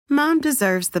Mom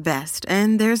deserves the best,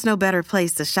 and there's no better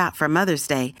place to shop for Mother's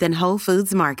Day than Whole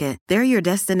Foods Market. They're your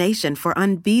destination for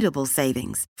unbeatable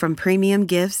savings, from premium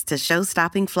gifts to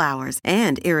show-stopping flowers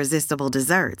and irresistible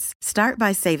desserts. Start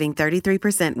by saving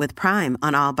 33% with Prime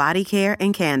on all body care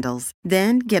and candles.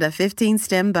 Then get a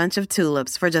 15-stem bunch of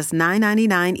tulips for just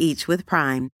 $9.99 each with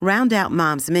Prime. Round out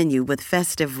Mom's menu with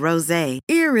festive rosé,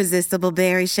 irresistible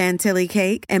berry chantilly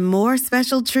cake, and more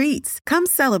special treats. Come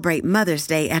celebrate Mother's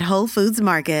Day at Whole Foods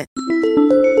Market.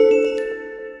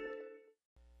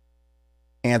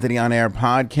 Anthony on Air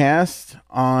podcast.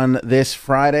 On this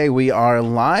Friday, we are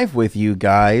live with you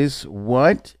guys.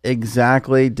 What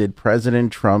exactly did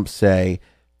President Trump say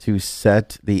to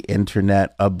set the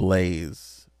internet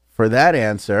ablaze? For that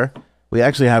answer, we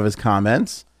actually have his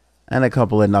comments and a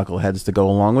couple of knuckleheads to go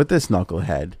along with this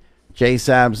knucklehead. Jay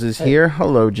Sabs is here.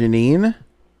 Hello, Janine.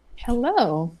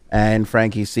 Hello. And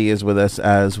Frankie C is with us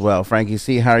as well. Frankie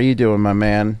C, how are you doing, my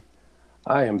man?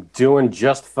 I am doing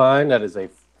just fine. That is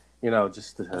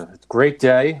just a great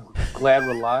day. Glad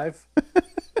we're live.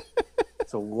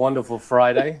 It's a wonderful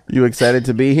Friday. You excited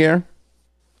to be here?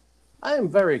 I am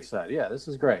very excited. Yeah, this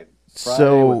is great.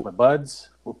 Friday with my buds.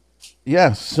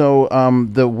 Yeah, so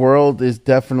the world is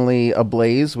definitely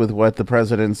ablaze with what the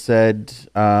president said.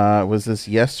 Was this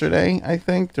yesterday, I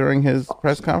think, during his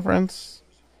press conference?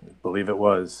 I believe it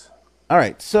was. All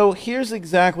right, so here's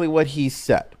exactly what he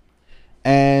said.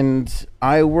 And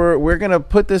we're going to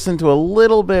put this into a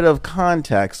little bit of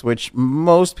context, which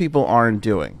most people aren't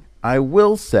doing. I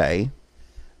will say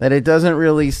that it doesn't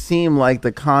really seem like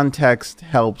the context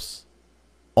helps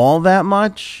all that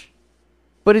much,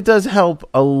 but it does help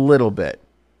a little bit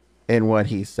in what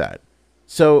he said.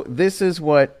 So this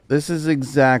is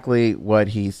exactly what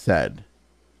he said.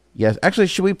 Yes, actually,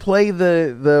 should we play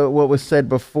the what was said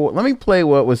before? Let me play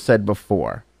what was said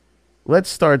before. Let's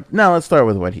start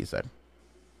with what he said.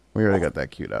 We already got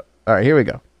that queued up. All right, here we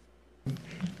go.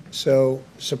 So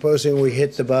supposing we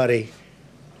hit the body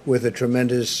with a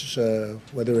tremendous,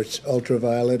 whether it's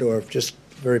ultraviolet or just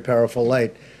very powerful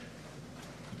light,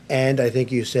 and I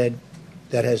think you said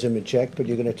that hasn't been checked, but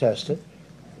you're going to test it.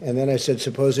 And then I said,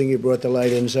 supposing you brought the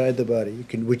light inside the body,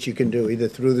 which you can do either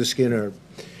through the skin or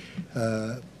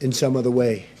in some other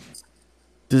way.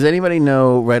 Does anybody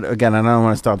know, again, I don't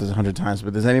want to stop this 100 times,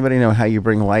 but does anybody know how you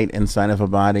bring light inside of a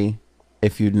body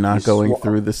if you're not going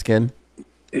through the skin?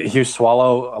 You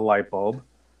swallow a light bulb.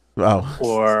 Oh.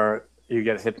 Or you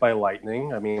get hit by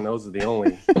lightning. I mean, those are the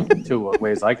only two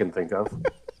ways I can think of.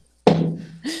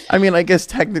 I mean, I guess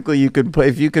technically you could put,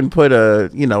 if you can put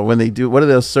when they do, what are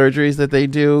those surgeries that they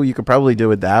do? You could probably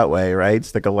do it that way, right?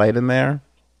 Stick a light in there.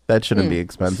 That shouldn't be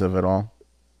expensive at all.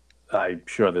 I'm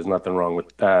sure there's nothing wrong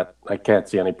with that. I can't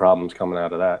see any problems coming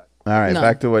out of that. All right,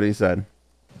 back to what he said.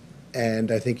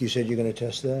 And I think you said you're going to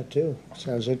test that too.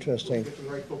 Sounds interesting.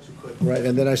 Right,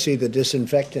 and then I see the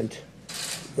disinfectant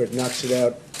where it knocks it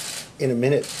out in 1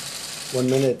 minute.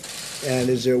 And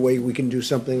is there a way we can do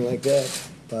something like that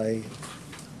by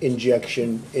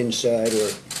injection inside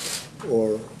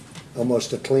or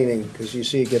almost a cleaning? Because you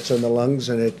see it gets on the lungs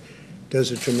and it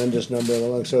does a tremendous number of the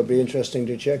lungs. So it'd be interesting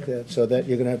to check that. So that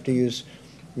you're going to have to use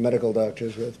medical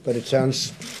doctors with. But it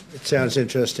sounds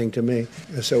interesting to me.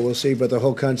 So we'll see. But the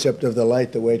whole concept of the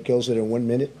light, the way it kills it in 1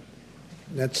 minute,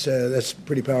 that's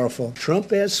pretty powerful.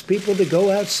 Trump asks people to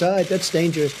go outside. That's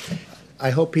dangerous. I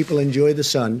hope people enjoy the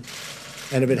sun.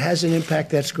 And if it has an impact,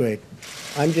 that's great.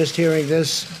 I'm just hearing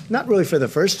this, not really for the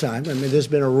first time. I mean, there's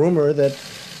been a rumor that,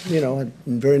 a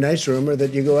very nice rumor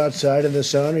that you go outside in the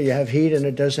sun or you have heat and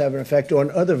it does have an effect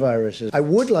on other viruses. I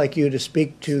would like you to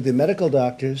speak to the medical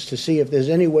doctors to see if there's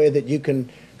any way that you can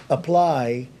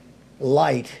apply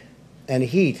light and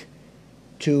heat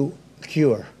to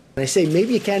cure. And I say,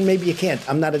 maybe you can, maybe you can't.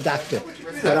 I'm not a doctor,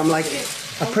 but I'm like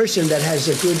a person that has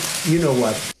a good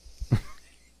you-know-what.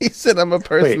 He said, I'm a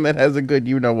person that has a good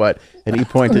you-know-what. And he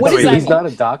pointed to he's not a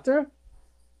doctor?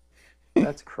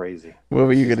 That's crazy. What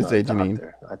were you going to say,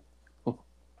 Janine?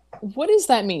 What does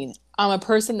that mean? I'm a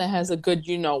person that has a good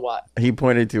you-know-what. He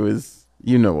pointed to his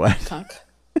you-know-what. Cock.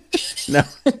 No.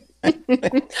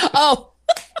 Oh.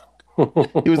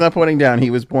 He was not pointing down. He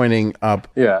was pointing up.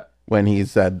 Yeah. When he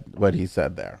said what he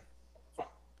said there.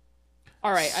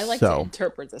 All right. I like to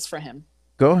interpret this for him.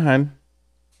 Go ahead.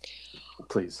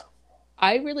 Please.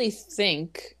 I really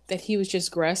think that he was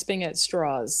just grasping at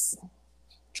straws,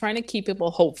 trying to keep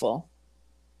people hopeful.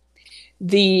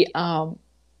 The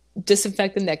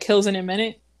disinfectant that kills in a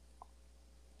minute.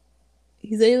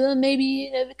 He's like, well, maybe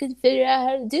you never could figure out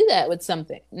how to do that with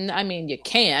something. I mean, you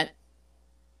can't.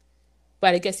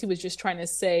 But I guess he was just trying to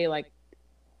say, like,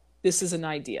 this is an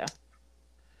idea.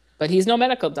 But he's no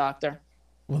medical doctor.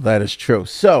 Well, that is true.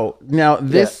 So now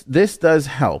this does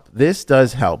help. This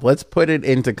does help. Let's put it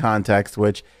into context,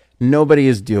 which nobody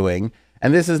is doing.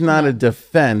 And this is not a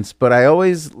defense, but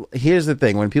here's the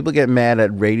thing. When people get mad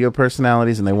at radio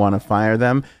personalities and they want to fire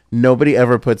them, nobody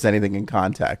ever puts anything in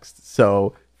context.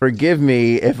 So forgive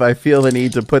me if I feel the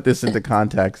need to put this into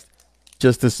context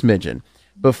just a smidgen.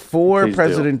 Before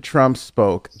President Trump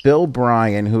spoke, Bill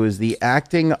Bryan, who is the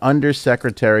acting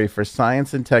undersecretary for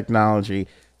science and technology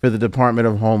for the Department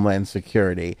of Homeland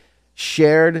Security,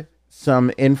 shared some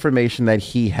information that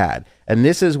he had. And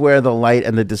this is where the light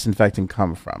and the disinfectant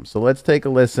come from. So let's take a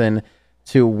listen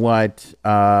to what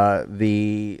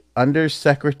the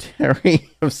Undersecretary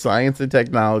of Science and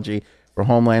Technology for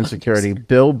Homeland Security,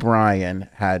 Bill Bryan,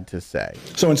 had to say.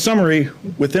 So in summary,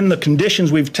 within the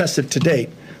conditions we've tested to date,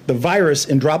 the virus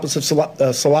in droplets of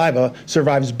saliva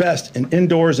survives best in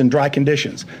indoors and dry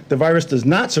conditions. The virus does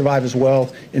not survive as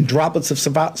well in droplets of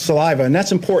saliva, and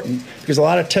that's important because a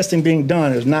lot of testing being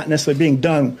done is not necessarily being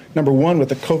done, number one, with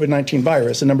the COVID-19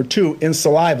 virus, and number two, in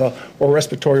saliva or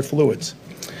respiratory fluids.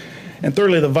 And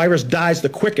thirdly, the virus dies the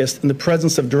quickest in the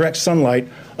presence of direct sunlight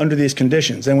under these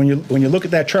conditions. And when you look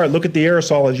at that chart, look at the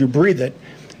aerosol as you breathe it.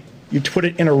 You put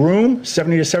it in a room,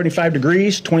 70 to 75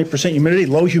 degrees, 20% humidity,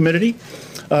 low humidity.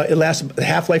 It lasts, the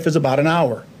half-life is about an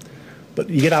hour. But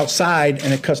you get outside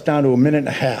and it cuts down to a minute and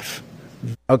a half.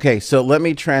 Okay, so let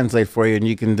me translate for you,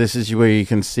 and this is where you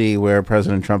can see where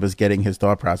President Trump is getting his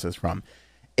thought process from.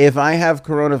 If I have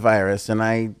coronavirus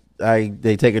and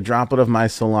they take a droplet of my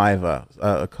saliva,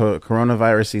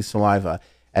 coronavirus-y saliva,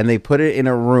 and they put it in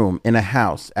a room, in a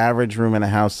house, average room in a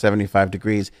house, 75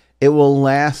 degrees, it will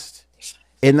last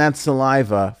in that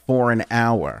saliva for an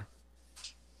hour.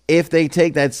 If they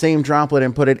take that same droplet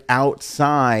and put it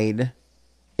outside,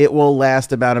 it will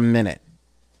last about a minute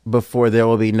before there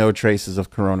will be no traces of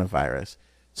coronavirus.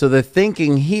 So the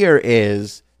thinking here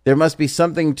is there must be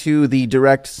something to the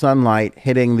direct sunlight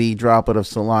hitting the droplet of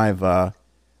saliva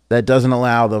that doesn't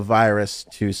allow the virus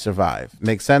to survive.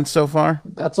 Make sense so far?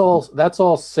 That's all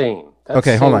sane. That's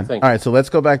okay, hold on. Thinking. All right, so let's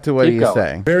go back to what he's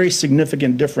saying. Very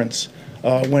significant difference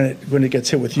when it gets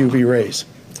hit with UV rays.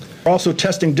 We're also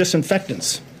testing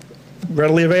disinfectants,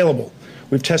 readily available.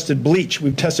 We've tested bleach.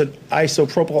 We've tested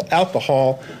isopropyl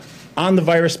alcohol on the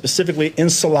virus, specifically in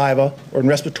saliva or in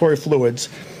respiratory fluids.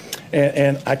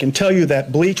 And I can tell you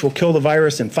that bleach will kill the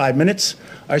virus in 5 minutes.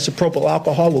 Isopropyl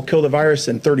alcohol will kill the virus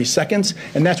in 30 seconds.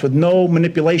 And that's with no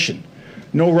manipulation,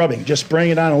 no rubbing, just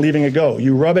spraying it on and leaving it go.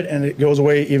 You rub it and it goes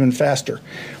away even faster.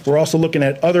 We're also looking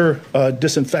at other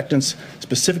disinfectants,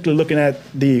 specifically looking at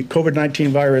the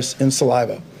COVID-19 virus in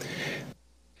saliva.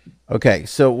 Okay,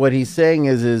 so what he's saying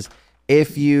is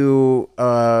if you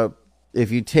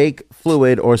take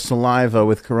fluid or saliva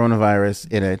with coronavirus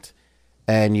in it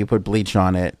and you put bleach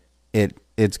on it,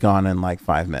 it's gone in like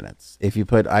 5 minutes. If you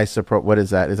put isopropyl, what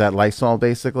is that? Is that Lysol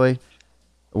basically?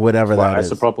 Whatever that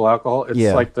is. Isopropyl alcohol?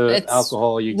 It's like the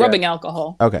alcohol you get. Rubbing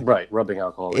alcohol. Okay. Right, rubbing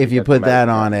alcohol. If you put that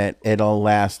on it, it'll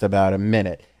last about a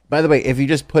minute. By the way, if you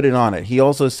just put it on it, he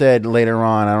also said later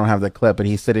on, I don't have the clip, but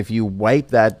he said if you wipe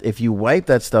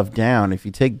that stuff down, if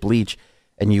you take bleach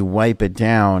and you wipe it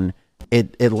down,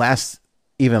 it lasts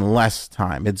even less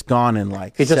time. It's gone in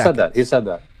like He just seconds. said that. He said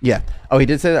that. Yeah. Oh, he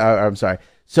did say that? I'm sorry.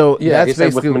 So yeah, that's he said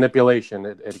basically with manipulation,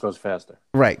 it goes faster.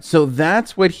 Right. So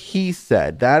that's what he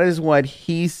said. That is what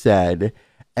he said.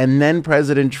 And then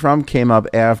President Trump came up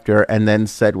after and then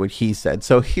said what he said.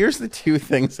 So here's the two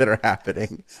things that are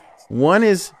happening. One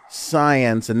is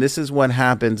science, and this is what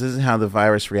happens. This is how the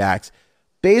virus reacts.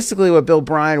 Basically, what Bill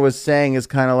Bryan was saying is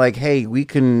kind of like, hey, we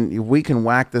can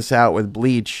whack this out with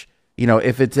bleach. You know,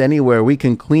 if it's anywhere, we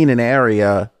can clean an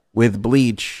area with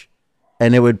bleach,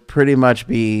 and it would pretty much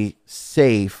be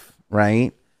safe,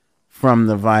 right, from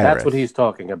the virus. That's what he's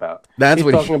talking about. He's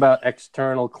talking about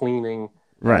external cleaning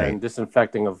right. and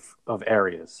disinfecting of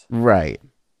areas. Right.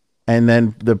 And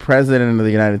then the president of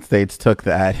the United States took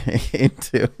that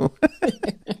into,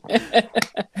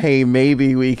 hey,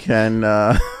 maybe we can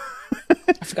I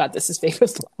forgot this is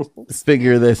Vegas.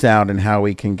 figure this out and how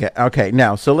we can get. Okay,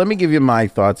 now, so let me give you my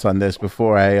thoughts on this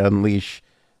before I unleash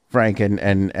Frank and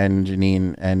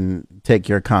Janine and take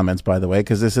your comments, by the way,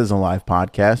 because this is a live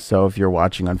podcast. So if you're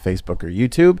watching on Facebook or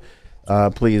YouTube,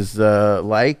 please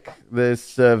like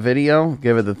this video,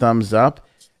 give it the thumbs up,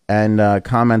 and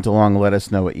comment along. Let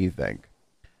us know what you think.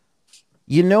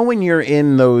 You know, when you're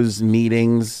in those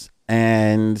meetings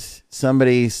and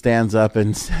somebody stands up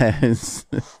and says,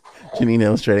 Janine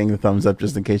illustrating the thumbs up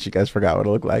just in case you guys forgot what it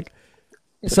looked like.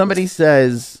 Somebody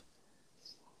says,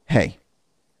 hey,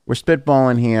 we're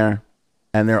spitballing here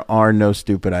and there are no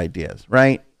stupid ideas,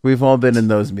 right? We've all been in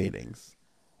those meetings.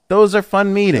 Those are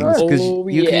fun meetings because Oh,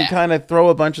 you can yeah. kind of throw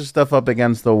a bunch of stuff up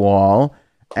against the wall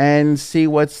and see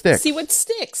what sticks. See what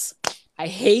sticks. I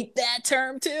hate that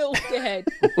term too. Go ahead.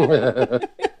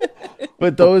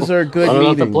 But those are good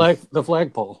meetings. The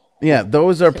flagpole. Yeah,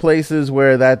 those are places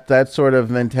where that sort of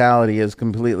mentality is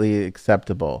completely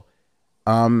acceptable.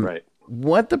 Right.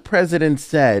 What the president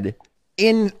said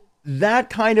in that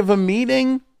kind of a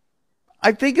meeting,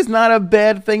 I think is not a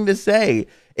bad thing to say.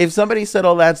 If somebody said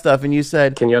all that stuff and you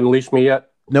said, Can you unleash me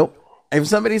yet? nope. If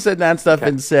somebody said that stuff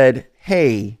and said,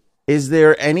 hey, is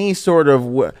there any sort of,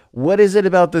 what is it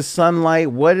about the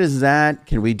sunlight? What is that?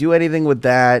 Can we do anything with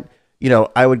that? You know,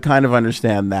 I would kind of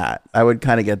understand that. I would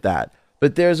kind of get that.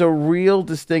 But there's a real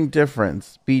distinct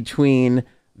difference between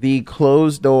the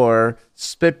closed door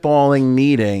spitballing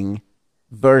meeting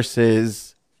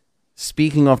versus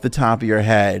speaking off the top of your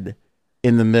head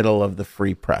in the middle of the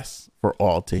free press for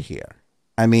all to hear.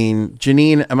 I mean,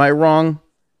 Janine, am I wrong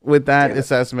with that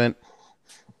assessment?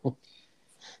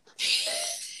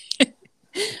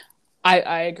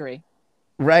 I agree.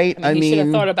 Right? I mean, he should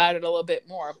have thought about it a little bit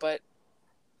more, but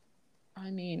I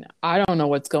mean, I don't know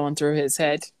what's going through his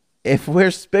head. If we're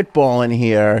spitballing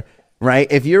here, right?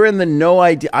 If you're in the no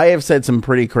idea, I've said some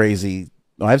pretty crazy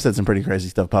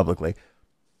stuff publicly,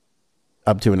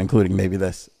 up to and including maybe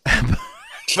this.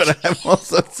 But I've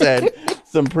also said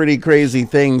some pretty crazy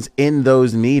things in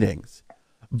those meetings.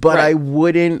 But Right. I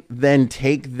wouldn't then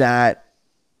take that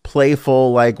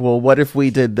playful, like, well, what if we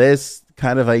did this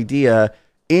kind of idea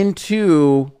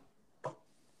into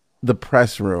the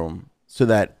press room so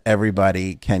that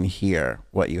everybody can hear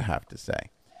what you have to say.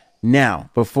 Now,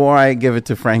 before I give it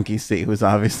to Frankie C, who's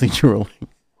obviously drooling.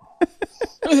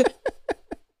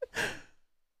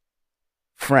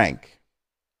 Frank,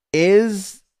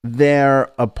 is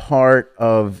there a part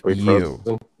of We you?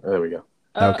 frozen? There we go.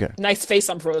 Okay. Nice face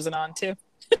I'm frozen on too.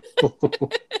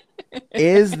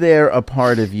 Is there a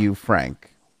part of you,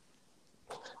 Frank,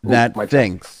 that my turn.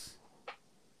 thinks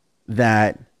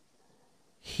that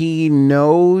he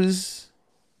knows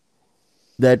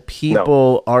that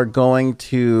people are going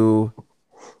to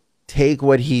take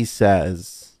what he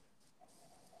says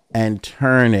and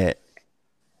turn it?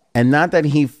 And not that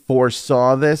he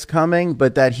foresaw this coming,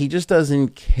 but that he just doesn't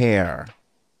care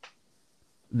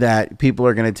that people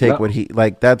are going to take what he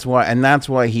like. That's why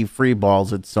he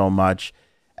freeballs it so much.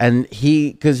 And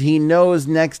because he knows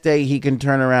next day he can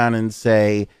turn around and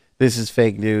say, this is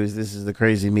fake news. This is the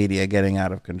crazy media getting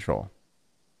out of control.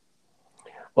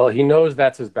 Well, he knows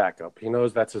that's his backup. He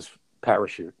knows that's his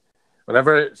parachute.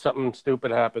 Whenever something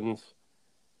stupid happens,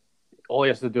 all he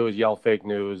has to do is yell fake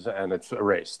news and it's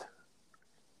erased.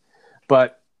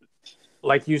 But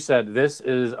like you said, this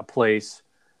is a place,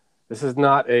 this is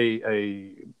not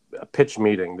a pitch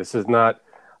meeting. This is not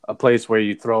a place where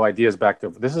you throw ideas back to.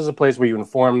 This is a place where you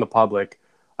inform the public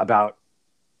about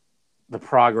the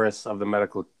progress of the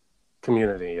medical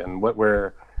community and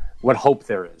what hope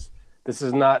there is. This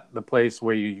is not the place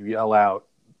where you yell out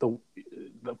the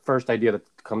first idea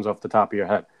that comes off the top of your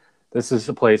head. This is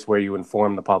a place where you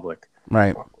inform the public.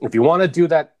 Right. If you want to do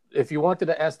that, if you wanted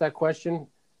to ask that question,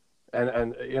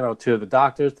 and to the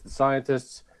doctors, to the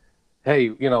scientists, hey,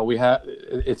 we have.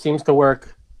 It seems to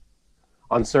work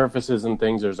on surfaces and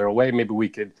things. Is there a way maybe we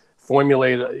could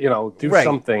formulate, do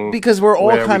something? Because we're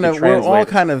all kind of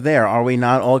it. there, are we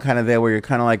not? All kind of there, where you're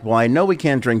kind of like, well, I know we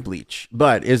can't drink bleach,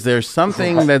 but is there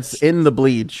something that's in the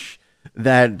bleach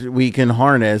that we can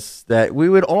harness? That we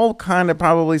would all kind of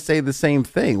probably say the same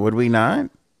thing, would we not?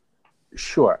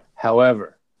 Sure.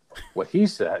 However, what he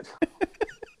said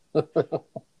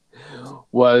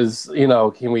was,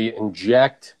 can we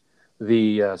inject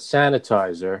the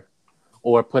sanitizer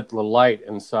or put the light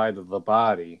inside of the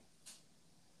body?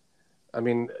 I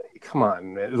mean, come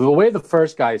on. The way the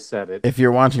first guy said it. If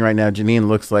you're watching right now, Janine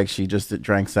looks like she just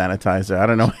drank sanitizer. I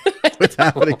don't know what's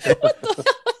happening.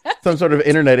 Some sort of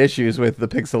internet issues with the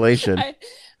pixelation.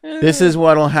 This is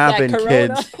what'll happen,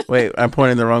 kids. Wait, I'm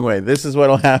pointing the wrong way. This is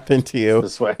what'll happen to you.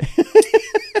 This way.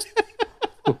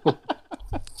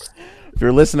 If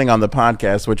you're listening on the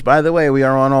podcast, which, by the way, we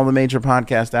are on all the major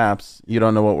podcast apps. You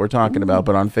don't know what we're talking about,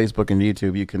 but on Facebook and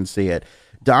YouTube, you can see it.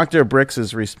 Dr.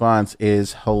 Brix's response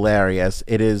is hilarious.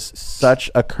 It is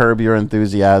such a Curb Your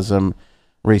Enthusiasm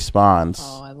response.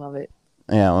 Oh, I love it.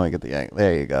 Yeah, let me get the angle.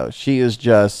 There you go. She is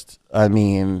just,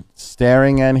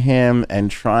 staring at him and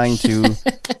trying to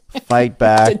fight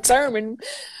back. Determined.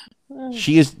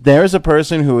 There's a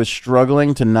person who is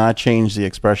struggling to not change the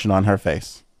expression on her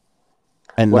face.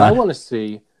 And what I want to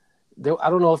see, I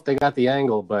don't know if they got the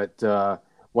angle, but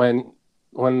when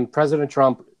President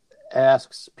Trump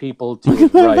asks people to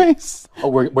write, oh,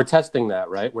 we're testing that,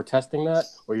 right? We're testing that,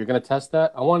 or you're going to test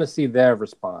that. I want to see their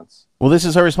response. Well, this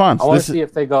is her response. I want to see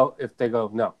if they go,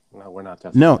 no, we're not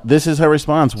testing. No, this is her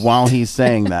response while he's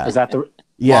saying that. Is that the?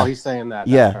 Yeah. While he's saying that.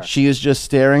 Yeah, she is just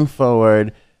staring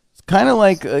forward. It's kind of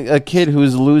like a kid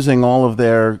who's losing all of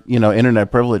their,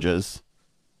 internet privileges.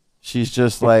 She's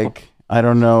just like, I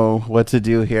don't know what to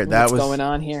do here. What's going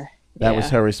on here? That was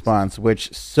her response,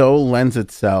 which so lends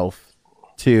itself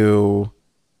to,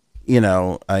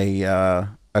 a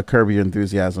Curb Your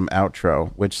Enthusiasm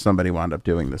outro, which somebody wound up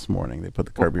doing this morning. They put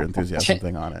the Curb Your Enthusiasm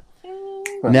thing on it.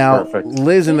 Now, perfect.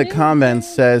 Liz in the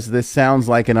comments says this sounds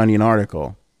like an Onion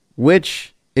article,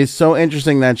 which is so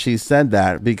interesting that she said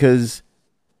that, because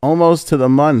almost to the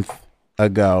month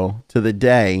ago, to the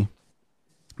day,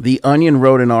 The Onion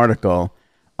wrote an article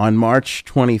on March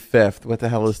 25th. What the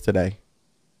hell is today?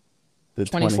 The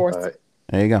 24th.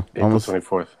 There you go. April almost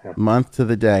 24th. Yeah. Month to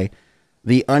the day.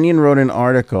 The Onion wrote an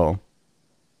article,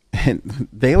 and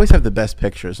they always have the best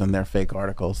pictures in their fake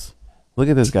articles. Look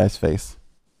at this guy's face.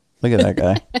 Look at that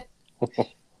guy.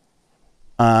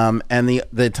 And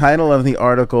the title of the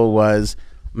article was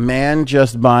 "Man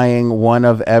Just Buying One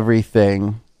of Every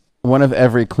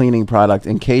Cleaning Product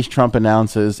in Case Trump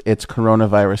Announces Its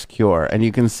Coronavirus Cure." And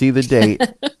you can see the date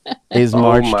is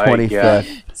March 25th.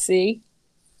 God. See?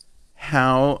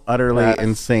 How utterly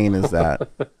insane is that?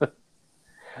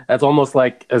 That's almost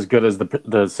like as good as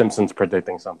the Simpsons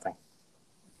predicting something.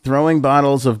 Throwing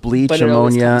bottles of bleach,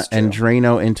 ammonia, and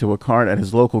Drano into a cart at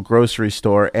his local grocery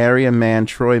store, area man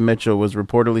Troy Mitchell was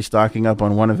reportedly stocking up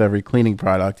on one of every cleaning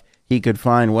product he could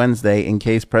find Wednesday in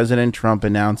case President Trump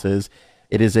announces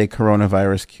it is a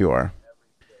coronavirus cure.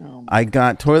 I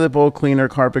got toilet bowl cleaner,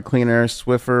 carpet cleaner,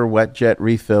 Swiffer, wet jet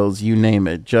refills, you name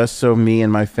it, just so me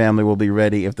and my family will be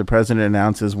ready if the president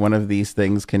announces one of these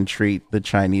things can treat the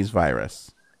Chinese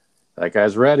virus. That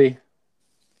guy's ready.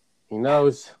 He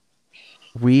knows.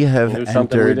 We have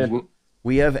entered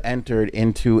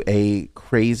into a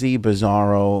crazy,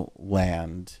 bizarro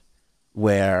land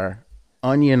where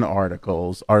Onion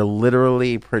articles are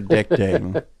literally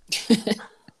predicting.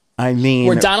 I mean,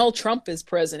 where Donald Trump is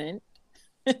president.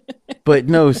 But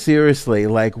no, seriously,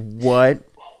 like what,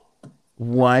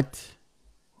 like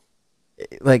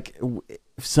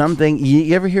something.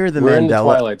 You ever hear the We're Mandela? in the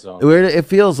Twilight Zone. It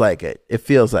feels like it. It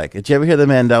feels like it. Did you ever hear the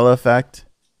Mandela effect?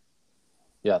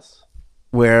 Yes.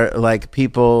 Where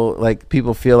people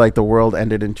feel like the world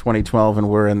ended in 2012 and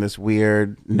we're in this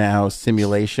weird now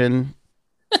simulation.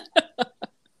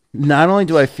 Not only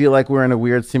do I feel like we're in a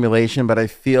weird simulation, but I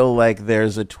feel like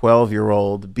there's a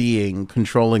 12-year-old being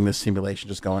controlling the simulation,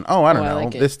 just going, "Oh, I don't know,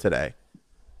 like this today."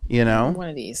 You know, one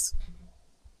of these.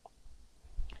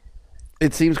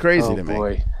 It seems crazy to me.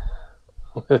 Boy.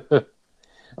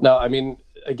 No, I mean,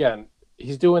 again,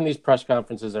 he's doing these press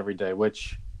conferences every day,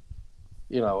 which,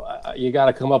 you got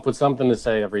to come up with something to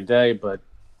say every day, but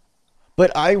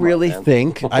I really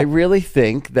think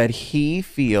that he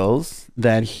feels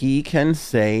that he can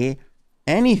say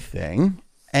anything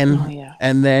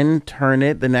and then turn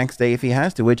it the next day if he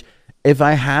has to, which if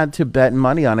I had to bet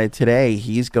money on it today,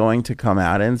 he's going to come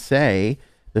out and say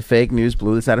the fake news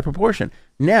blew this out of proportion.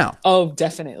 Now,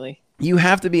 definitely. You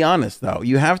have to be honest, though.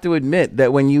 You have to admit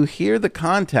that when you hear the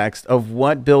context of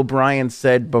what Bill Bryan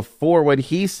said before what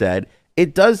he said,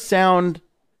 it does sound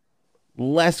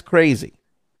less crazy.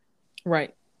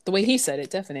 Right. The way he said it,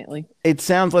 definitely. It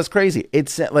sounds less crazy.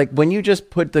 It's like when you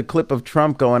just put the clip of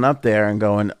Trump going up there and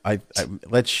going,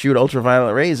 let's shoot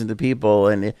ultraviolet rays into people,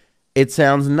 and it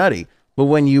sounds nutty. But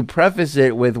when you preface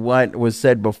it with what was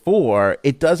said before,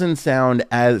 it doesn't sound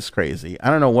as crazy.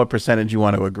 I don't know what percentage you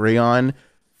want to agree on,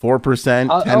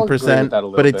 4%,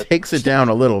 10%, but it takes it down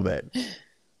a little bit.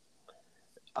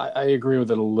 I agree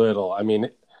with it a little. I mean,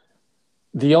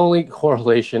 the only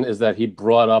correlation is that he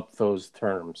brought up those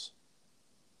terms.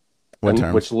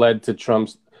 Which led to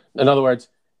Trump's... In other words,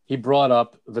 he brought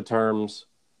up the terms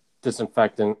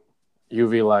disinfectant,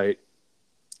 UV light,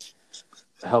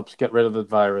 helps get rid of the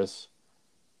virus.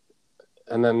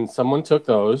 And then someone took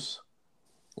those,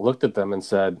 looked at them and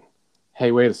said,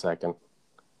 hey, wait a second.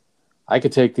 I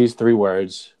could take these three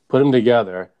words, put them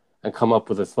together, and come up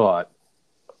with a thought,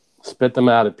 spit them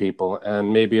out at people,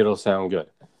 and maybe it'll sound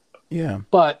good. Yeah.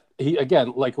 But, he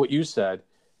again, like what you said,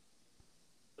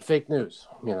 fake news,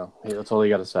 that's all you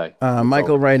got to say.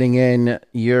 Michael writing in,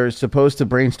 you're supposed to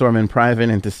brainstorm in private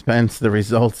and dispense the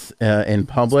results in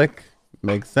public.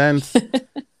 Makes sense.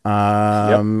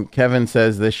 Yep. Kevin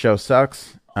says this show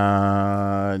sucks.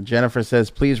 Jennifer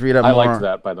says, please read up more. I liked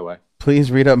that, by the way.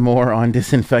 Please read up more on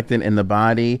disinfectant in the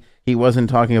body. He wasn't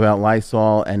talking about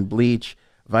Lysol and bleach.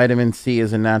 Vitamin C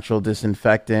is a natural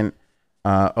disinfectant.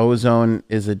 Ozone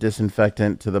is a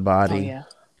disinfectant to the body. Oh yeah.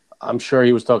 I'm sure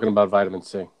he was talking about vitamin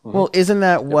C. Well, isn't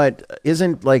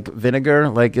like vinegar?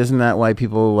 Like, isn't that why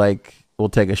people like will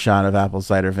take a shot of apple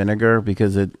cider vinegar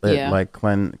because it Yeah. like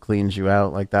cleans you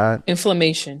out like that?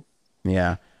 Inflammation.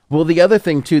 Yeah. Well, the other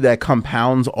thing too that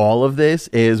compounds all of this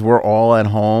is we're all at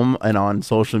home and on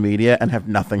social media and have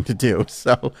nothing to do.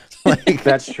 So, like,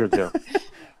 That's true too.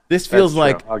 this feels That's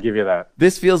like true. I'll give you that.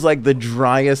 this feels like the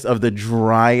driest of the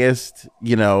driest,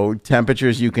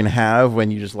 temperatures you can have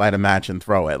when you just light a match and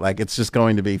throw it. Like, it's just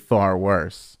going to be far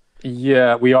worse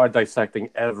Yeah, we are dissecting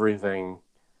everything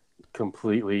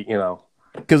completely.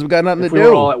 because we got nothing If to we do.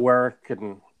 were all at work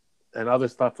and other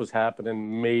stuff was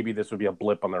happening, maybe this would be a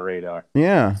blip on the radar.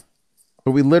 Yeah.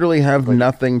 But we literally have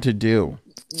nothing to do.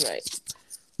 Right.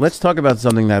 Let's talk about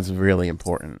something that's really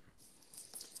important.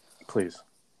 Please.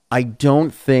 I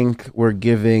don't think we're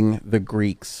giving the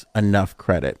Greeks enough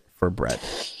credit for bread.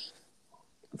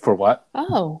 For what?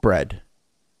 Oh. Bread.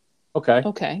 Okay.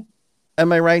 Okay.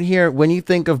 Am I right here? When you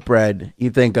think of bread, you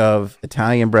think of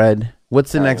Italian bread.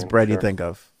 What's the next Italian, bread you sure. think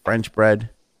of? French bread,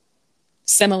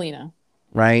 Semolina.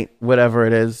 right? Whatever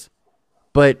it is.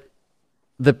 But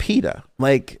the pita,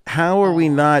 like, how are we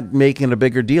not making a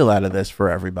bigger deal out of this for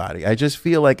everybody? I just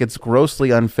feel like it's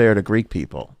grossly unfair to Greek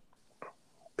people.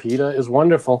 Pita is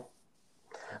wonderful.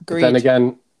 But Agreed. then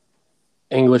again,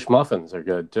 English muffins are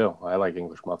good too. I like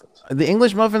English muffins. The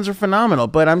English muffins are phenomenal,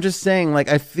 but I'm just saying, like,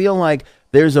 I feel like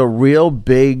there's a real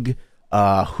big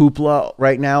hoopla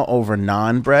right now over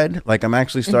naan bread. Like, I'm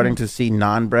actually starting to see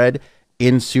naan bread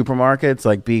in supermarkets,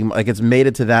 like being like it's made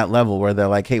it to that level where they're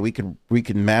like, hey, we can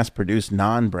mass produce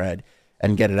naan bread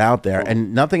and get it out there.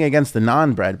 And nothing against the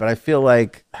naan bread, but I feel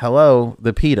like, hello,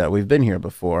 the pita. We've been here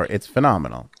before. It's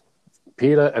phenomenal.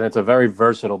 Pita, and it's a very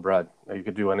versatile bread. You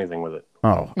could do anything with it.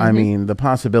 Oh, I mean, the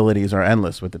possibilities are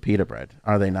endless with the pita bread,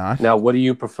 are they not? Now, what do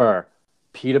you prefer?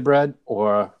 Pita bread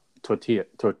or tortilla?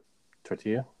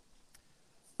 Tortilla?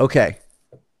 Okay.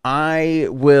 I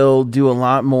will do a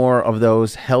lot more of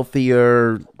those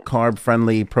healthier,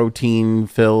 carb-friendly,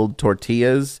 protein-filled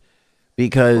tortillas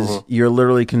because you're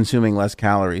literally consuming less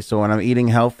calories. So when I'm eating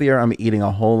healthier, I'm eating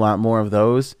a whole lot more of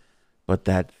those. But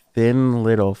that thin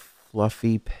little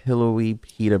fluffy, pillowy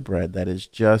pita bread that is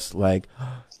just like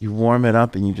you warm it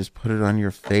up and you just put it on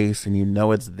your face and you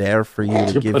know it's there for you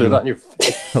to You give put it you on your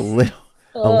face. a little.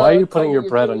 Why are you putting your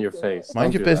bread on your face? Mind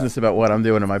Don't your do business about what I'm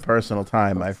doing in my personal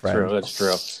time, my That. friend. True, that's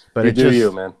true. But you it do just,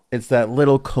 you, man. It's that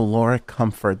little caloric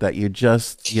comfort that you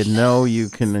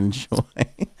can enjoy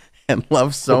and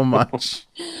love so much.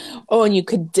 Oh, and you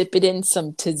could dip it in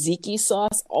some tzatziki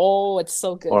sauce. Oh, it's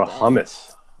so good. Or man.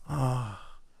 hummus.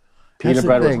 Pita That's the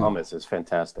bread with thing. hummus is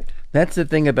fantastic. That's the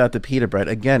thing about the pita bread.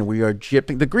 Again, we are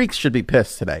jipping. The Greeks should be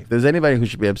pissed today. If there's anybody who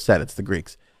should be upset, it's the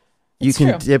Greeks. You It's can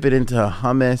true. dip it into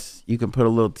hummus. You can put a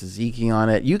little tzatziki on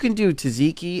it. You can do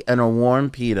tzatziki and a warm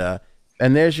pita,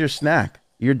 and there's your snack.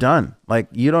 You're done. Like,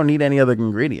 you don't need any other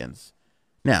ingredients.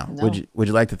 Now, No. would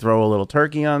you like to throw a little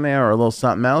turkey on there or a little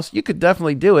something else? You could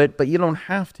definitely do it, but you don't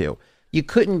have to. You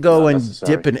couldn't go Not and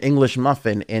necessary. dip an English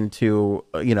muffin into,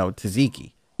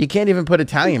 tzatziki. You can't even put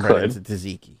Italian bread could. into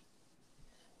tzatziki.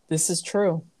 This is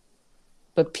true.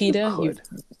 But pita,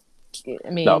 I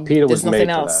mean, No, pita was there's nothing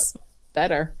made for else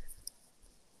better.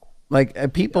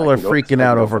 Like, people I are can go- freaking I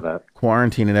out can go for over that.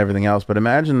 quarantine and everything else, but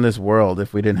imagine this world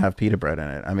if we didn't have pita bread in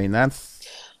it. I mean, that's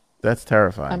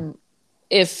terrifying.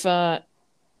 If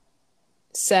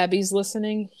Sabby's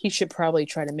listening, he should probably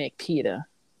try to make pita.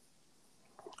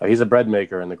 He's a bread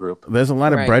maker in the group. There's a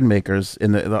lot of Right. bread makers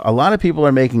a lot of people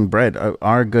are making bread.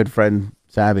 Our good friend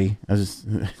Sabby, as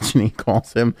Janine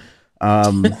calls him,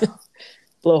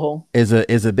 Blowhole.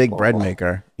 is a big bread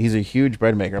maker. He's a huge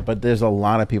bread maker, but there's a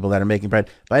lot of people that are making bread.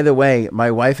 By the way,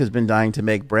 my wife has been dying to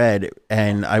make bread,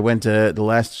 and I went to the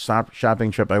last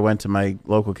shopping trip. I went to my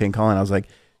local King Cullen. I was like,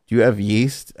 "Do you have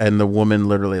yeast?" And the woman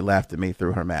literally laughed at me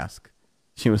through her mask.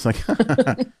 She was like,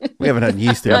 "We haven't had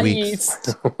yeast in Not weeks."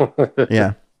 yeast.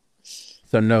 Yeah.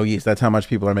 So no yeast. That's how much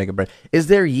people are making bread. Is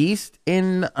there yeast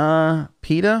in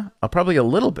pita? Probably a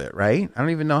little bit, right? I don't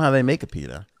even know how they make a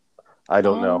pita. I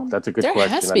don't know. That's a good There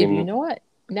question. has to be. You know what?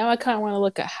 Now I kind of want to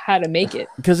look at how to make it.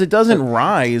 Because it doesn't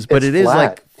rise, but It's it is flat.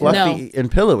 like fluffy No.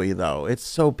 and pillowy, though. It's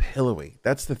so pillowy.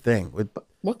 That's the thing.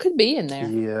 What could be in there?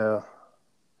 Yeah.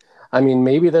 I mean,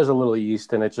 maybe there's a little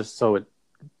yeast in it just so it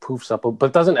poofs up.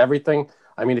 But doesn't everything?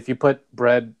 I mean, if you put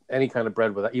bread, any kind of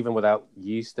bread, even without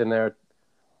yeast in there,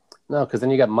 no, because then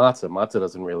you got matzah. Matzah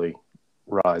doesn't really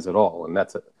rise at all, and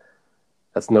that's it.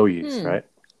 That's no yeast, right?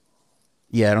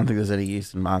 Yeah, I don't think there's any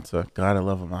yeast in matzah. God, I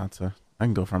love a matzah. I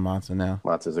can go for a matzah now.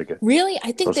 Matzahs are good. Really?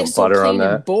 I think Throw they're some so butter on plain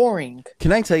and that. boring.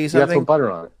 Can I tell you You got to something? put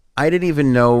butter on it. I didn't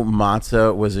even know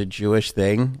matzah was a Jewish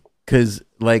thing because,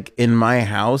 like, in my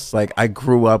house, like, I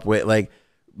grew up with like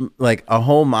a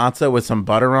whole matzah with some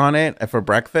butter on it for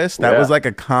breakfast. That was like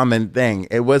a common thing.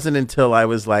 It wasn't until I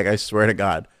was like, I swear to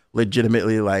God,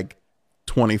 legitimately like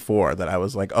 24 that I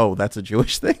was like, oh, that's a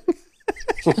Jewish thing.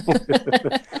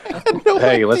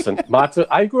 Hey, listen, matzah.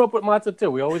 I grew up with matzah too.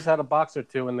 We always had a box or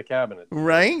two in the cabinet.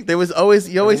 Right? There was always,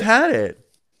 you always had it.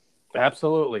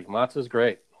 Absolutely, matzah's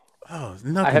great. Oh,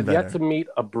 nothing I have better. yet to meet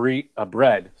a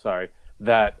bread. Sorry,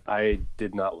 that I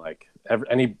did not like.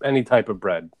 Any type of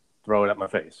bread, throw it at my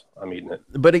face. I'm eating it.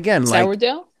 But again, like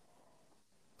Sourdough?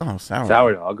 oh, sourdough.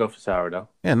 Sourdough. I'll go for sourdough.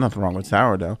 Yeah, nothing wrong with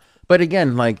sourdough. But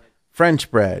again, like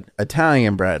French bread,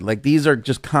 Italian bread, like these are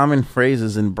just common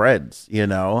phrases in breads, you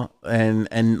know.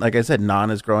 And like I said,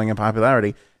 naan is growing in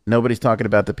popularity. Nobody's talking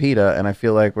about the pita, and I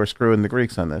feel like we're screwing the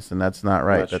Greeks on this, and that's not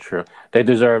right. That's true. They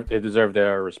deserve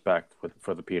their respect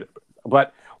for the pita.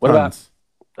 But what about?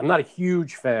 I'm not a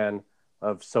huge fan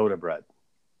of soda bread.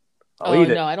 I'll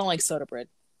eat it. No, I don't like soda bread.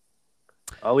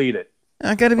 I'll eat it.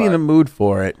 I got to be in the mood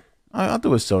for it. I'll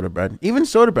do a soda bread, even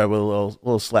soda bread with a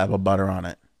little slab of butter on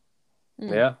it.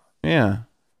 Yeah. Yeah,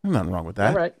 there's nothing wrong with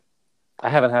that. All right. I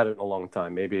haven't had it in a long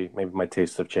time. Maybe my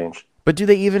tastes have changed. But do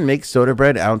they even make soda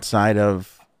bread outside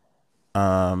of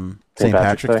St.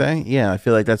 Patrick's Day? Yeah, I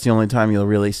feel like that's the only time you'll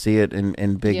really see it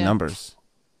in big numbers.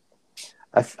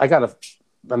 I gotta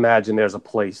imagine there's a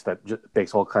place that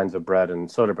bakes all kinds of bread, and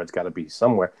soda bread's got to be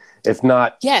somewhere. If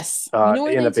not, yes,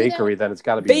 in a bakery, then it's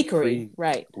got to be bakery,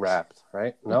 right? Wrapped,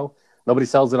 right? No, nobody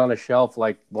sells it on a shelf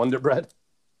like Wonder Bread.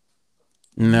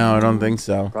 No, I don't think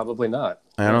so. Probably not.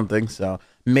 I don't think so.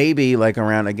 Maybe like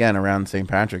around St.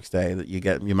 Patrick's Day that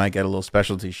you might get a little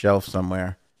specialty shelf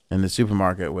somewhere in the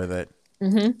supermarket with it.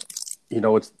 Mm-hmm. You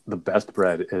know what's the best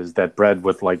bread is that bread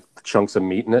with like chunks of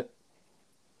meat in it.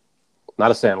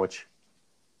 Not a sandwich.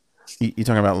 You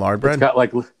talking about lard bread? It's got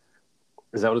like,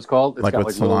 is that what it's called? It's like got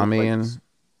with salami little,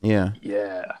 yeah.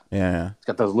 It's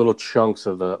got those little chunks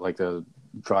of the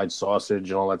dried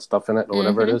sausage and all that stuff in it, or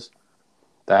whatever it is.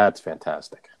 That's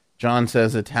fantastic. John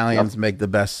says Italians make the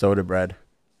best soda bread.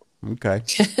 Okay.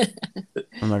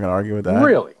 I'm not gonna argue with that.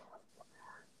 Really?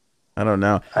 I don't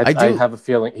know. I have a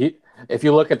feeling if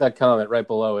you look at that comment right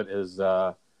below it is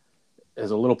a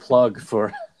little plug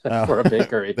for for a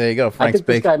bakery. There you go. Frank's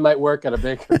This guy might work at a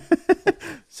bakery.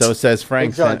 So says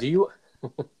Frank. Hey, John, do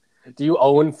you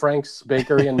own Frank's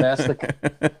Bakery in Mastic?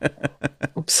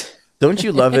 Oops. Don't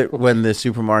you love it when the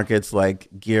supermarkets like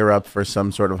gear up for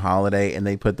some sort of holiday and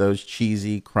they put those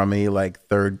cheesy, crummy, like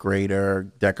third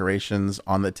grader decorations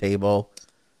on the table?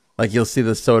 Like you'll see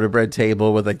the soda bread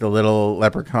table with like the little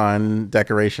leprechaun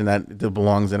decoration that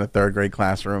belongs in a third grade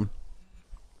classroom.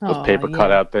 Those paper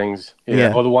cutout things.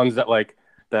 Yeah. Or the ones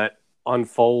that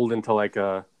unfold into like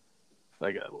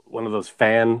one of those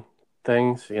fan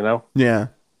things, you know? Yeah.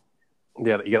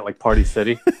 Yeah, you get like Party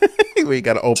City. Where you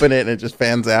got to open it and it just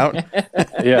fans out.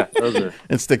 Yeah, those are.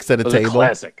 It sticks at a table.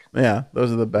 Classic. Yeah,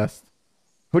 those are the best.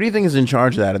 Who do you think is in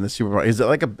charge of that in the supermarket? Is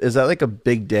that like a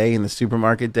big day in the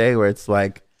supermarket day where it's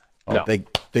like, big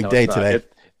day today?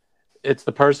 It's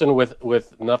the person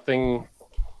with nothing.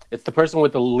 It's the person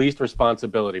with the least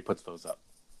responsibility puts those up.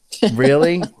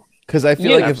 Really? Because I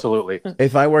feel like absolutely.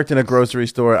 If I worked in a grocery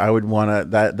store, I would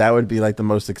want to. That would be like the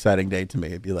most exciting day to me.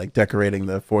 It'd be like decorating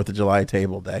the 4th of July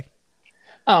table day.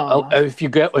 Oh, if you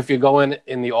go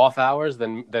in the off hours,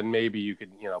 then maybe you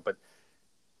could, But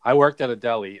I worked at a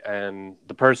deli, and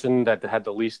the person that had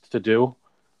the least to do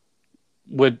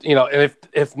would,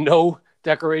 if no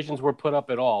decorations were put up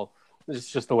at all, it's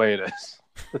just the way it is.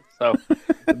 So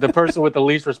the person with the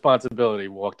least responsibility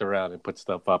walked around and put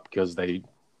stuff up because they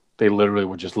literally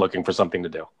were just looking for something to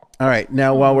do. All right.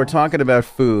 Now, while we're talking about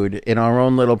food, in our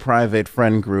own little private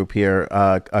friend group here,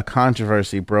 a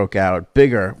controversy broke out,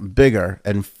 bigger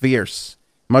and fierce,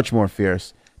 much more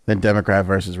fierce than Democrat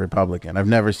versus Republican. I've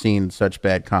never seen such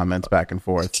bad comments back and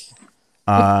forth.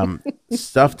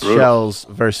 Stuffed shells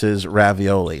versus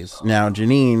raviolis. Now,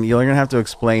 Janine, you're going to have to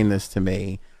explain this to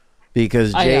me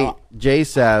because Jay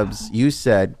Sabs, you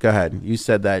said, go ahead. You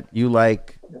said that you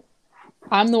like...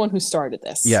 I'm the one who started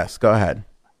this. Yes, go ahead.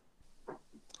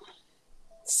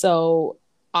 So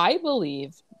I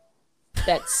believe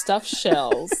that stuffed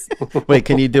shells. Wait,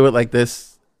 can you do it like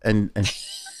this? And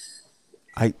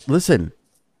I listen.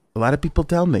 A lot of people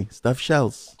tell me stuffed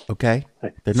shells. Okay,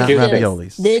 they're not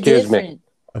raviolis. They're different.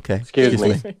 Okay, excuse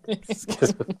me.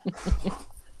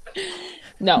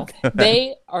 No,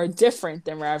 they are different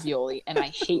than ravioli, and I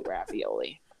hate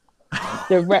ravioli.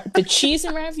 The cheese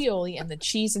and ravioli and the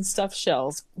cheese and stuffed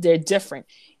shells, they're different.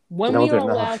 When we are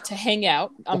allowed to hang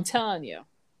out, I'm telling you,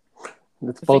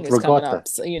 It's The both finger's coming ricotta. up.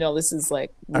 So, this is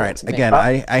like. All new right. to me. Again,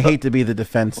 I hate to be the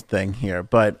defense thing here,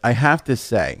 but I have to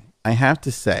say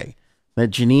that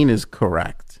Janine is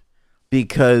correct,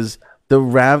 because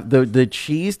the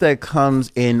cheese that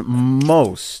comes in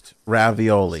most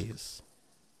raviolis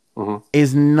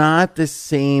is not the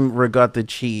same ricotta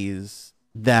cheese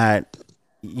that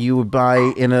you would buy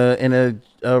in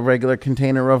a regular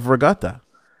container of ricotta.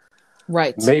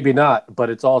 Right. Maybe not, but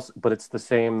it's the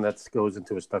same that goes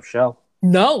into a stuffed shell.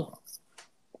 No.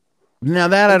 Now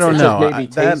that I don't It's know. just maybe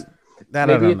taste. That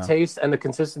I Maybe don't it know. tastes and the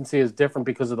consistency is different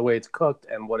because of the way it's cooked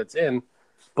and what it's in,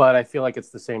 but I feel like it's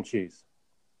the same cheese.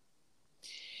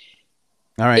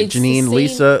 All right, It's the Janine,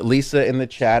 same- Lisa in the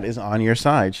chat is on your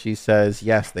side. She says,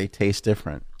 yes, they taste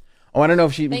different. Oh, I don't know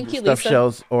if she means Thank you, stuffed Lisa.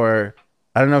 shells or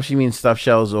I don't know if she means stuffed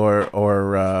shells or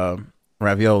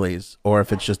raviolis, or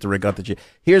if it's just the ricotta cheese.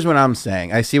 Here's what I'm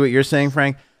saying. I see what you're saying,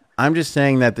 Frank. I'm just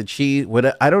saying that the cheese,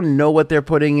 I don't know what they're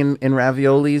putting in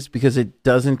raviolis, because it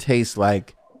doesn't taste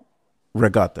like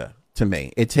ricotta to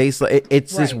me. It tastes like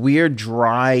it's this Right. weird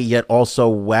dry yet also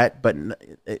wet, but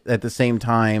at the same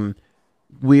time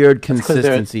weird 'cause they're-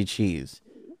 consistency cheese.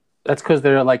 That's because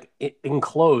they're like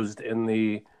enclosed in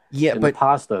the Yeah, the but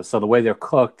pasta. So the way they're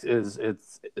cooked is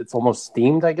it's almost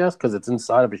steamed, I guess, because it's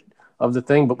inside of the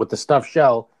thing. But with the stuffed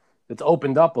shell, it's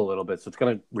opened up a little bit, so it's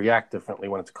going to react differently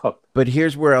when it's cooked. But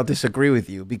here's where I'll disagree with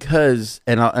you, because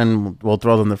and we'll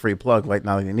throw them the free plug like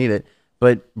now that you need it.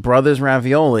 But Brothers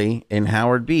Ravioli in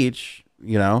Howard Beach,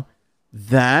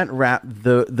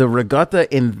 the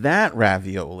ricotta in that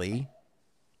ravioli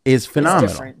is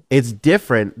phenomenal. It's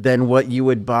different than what you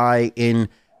would buy in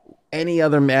any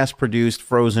other mass-produced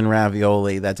frozen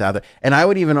ravioli that's out there. And I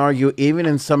would even argue, even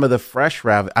in some of the fresh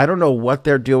I don't know what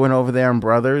they're doing over there in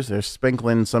Brothers. They're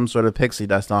sprinkling some sort of pixie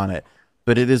dust on it,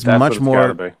 but it is That's what much it's more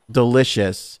gotta be.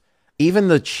 delicious. Even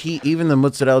the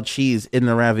mozzarella cheese in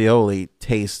the ravioli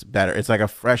tastes better. It's like a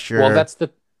fresher. Well, that's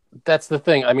the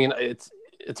thing. I mean,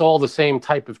 it's all the same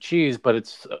type of cheese, but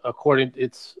it's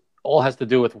all has to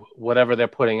do with whatever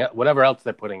else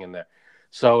they're putting in there.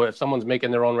 So if someone's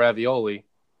making their own ravioli,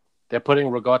 they're putting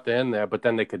ricotta in there, but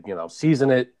then they could, season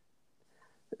it,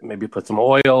 maybe put some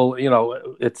oil.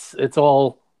 It's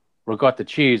all ricotta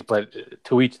cheese, but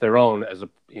to each their own.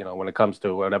 When it comes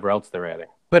to whatever else they're adding.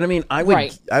 But I mean, I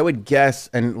would guess,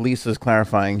 and Lisa's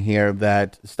clarifying here,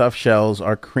 that stuffed shells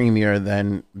are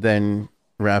creamier than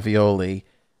ravioli.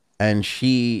 And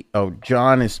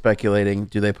John is speculating,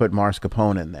 do they put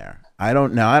mascarpone in there? I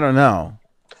don't know.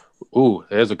 Ooh,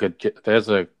 there's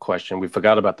a question. We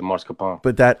forgot about the mascarpone.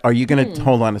 But are you going to,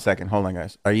 hold on a second. Hold on,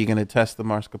 guys. Are you going to test the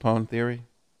mascarpone theory?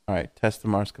 All right, test the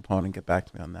mascarpone and get back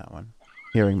to me on that one.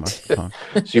 Hearing mascarpone.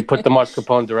 So you put the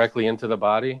mascarpone directly into the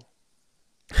body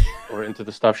or into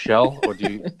the stuffed shell, or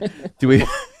do we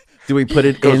put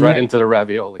it goes in right into the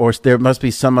ravioli? Or there must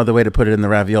be some other way to put it in the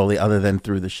ravioli other than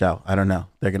through the shell. I don't know.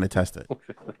 They're going to test it.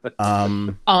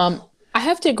 I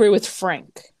have to agree with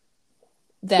Frank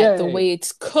that the way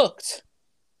it's cooked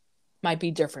might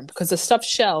be different, because the stuffed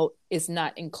shell is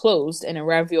not enclosed and a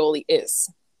ravioli is.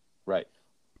 Right.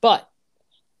 But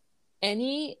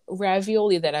any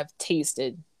ravioli that I've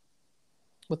tasted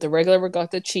with the regular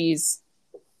ricotta cheese,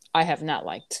 I have not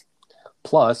liked.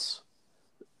 Plus,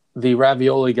 the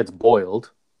ravioli gets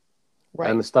boiled, Right.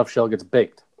 and the stuffed shell gets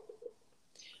baked.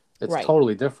 It's Right.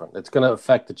 totally different. It's going to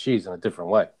affect the cheese in a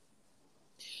different way.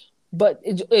 But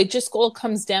it just all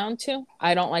comes down to,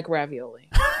 I don't like ravioli.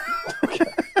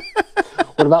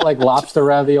 What about like lobster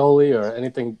ravioli or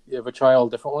anything? You ever try all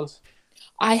different ones?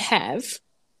 I have.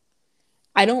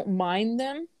 I don't mind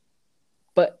them,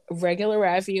 but regular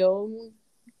ravioli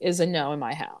is a no in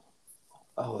my house.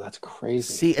 Oh, that's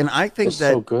crazy. See, and I think It's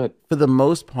that so good. for the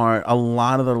most part, a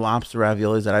lot of the lobster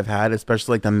raviolis that I've had,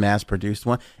 especially like the mass-produced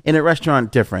one, in a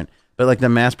restaurant, different, but like the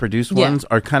mass-produced ones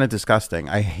are kind of disgusting.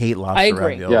 I hate lobster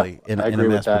agree. ravioli Yeah, in I a agree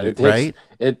with that. mass-produced,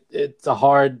 right? It's a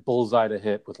hard bullseye to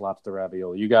hit with lobster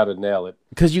ravioli. You got to nail it.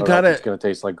 Because you or else got to, it's going to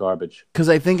taste like garbage. because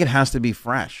I think it has to be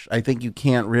fresh. I think you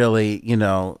can't really,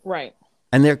 Right.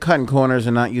 and they're cutting corners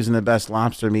and not using the best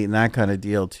lobster meat and that kind of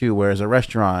deal too. Whereas a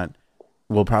restaurant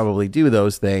will probably do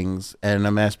those things, and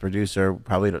a mass producer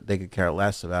they could care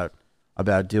less about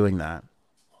doing that.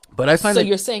 But I find So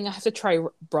you're saying I have to try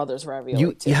Brothers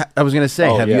ravioli too? I was gonna say,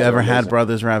 Oh, have yeah, you ever they're had amazing.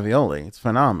 Brothers ravioli? It's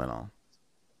phenomenal.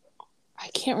 I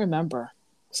can't remember.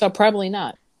 So probably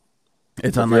not.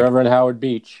 It's If on you're like ever in Howard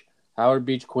Beach,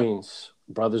 Queens,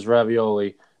 Brothers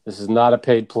Ravioli, this is not a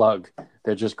paid plug.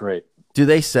 They're just great. do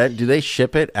they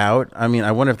ship it out? I mean,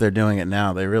 I wonder if they're doing it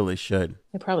now. They really should.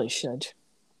 They probably should.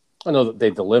 I know that they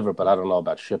deliver, but I don't know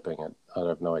about shipping it. I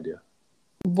have no idea.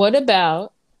 What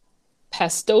about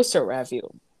pastosa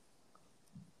ravioli?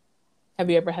 Have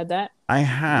you ever had that? I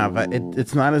have.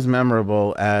 It's not as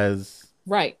memorable as,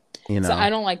 Right. you know. So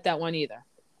I don't like that one either.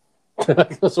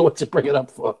 So what's it bring it up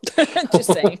for?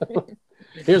 Just saying.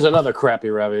 Here's another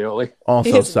crappy ravioli.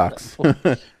 Also Here's sucks.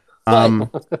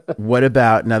 What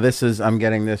about, now this is, I'm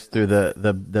getting this through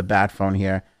the bat phone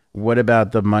here. What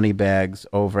about the money bags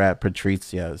over at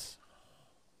Patrizia's?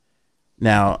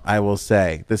 Now, I will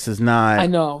say, this is not. I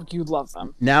know you love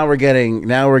them. Now we're getting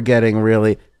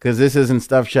really, because this isn't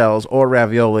stuffed shells or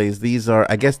raviolis. These are,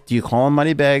 I guess, do you call them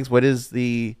money bags?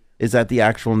 Is that the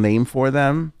actual name for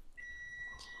them?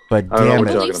 But I don't know damn what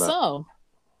I it, you're believe talking about. so.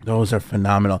 those are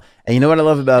phenomenal. And you know what I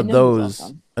love about I know you those?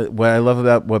 love them. What I love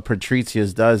about what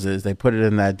Patrizia's does is they put it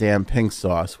in that damn pink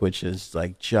sauce, which is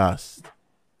like just,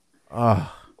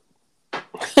 oh.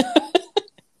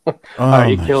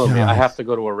 You're killing me. I God. have to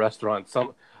go to a restaurant.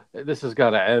 This has got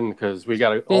to end because we got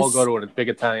to all go to a big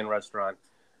Italian restaurant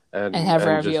and have just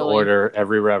ravioli. order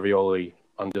every ravioli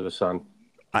under the sun.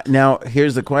 Now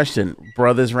here's the question: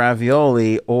 Brothers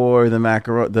Ravioli or the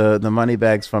money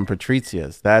bags from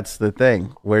Patrizia's? That's the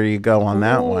thing. Where do you go on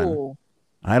that one? Ooh.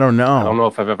 I don't know. I don't know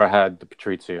if I've ever had the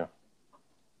Patrizia.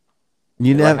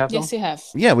 You Did I never? have them? Yes, you have.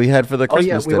 Yeah, we had for the Oh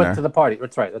yeah, Christmas we dinner. went to the party.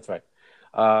 That's right.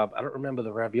 I don't remember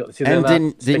the ravioli. See, And they're not didn't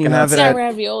you sticking have It's it out. not at-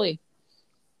 ravioli.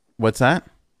 What's that?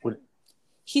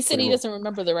 He said he doesn't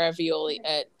remember the ravioli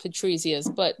at Patrizia's,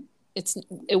 but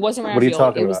it wasn't ravioli. What are you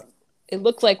talking about? It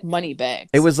looked like money bags.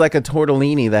 It was like a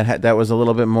tortellini that was a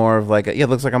little bit more of like it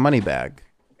looks like a money bag.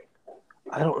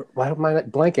 Why am I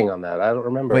blanking on that? I don't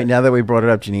remember. Wait, now that we brought it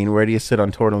up, Janine, where do you sit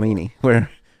on tortellini? Where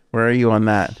are you on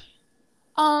that?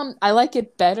 I like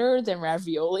it better than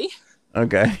ravioli,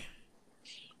 Okay.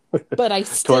 but I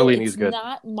still Tortellini's it's good.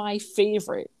 not my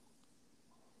favorite.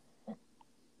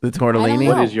 The tortellini?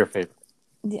 know. What is your favorite?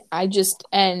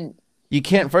 You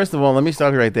can't, first of all, let me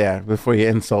stop you right there before you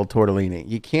insult tortellini.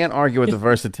 You can't argue with the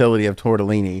versatility of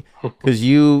tortellini because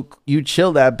you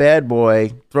chill that bad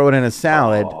boy, throw it in a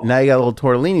salad. Now you got a little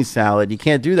tortellini salad. You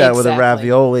can't do that with a Exactly.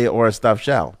 ravioli or a stuffed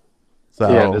shell. So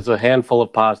Yeah, there's a handful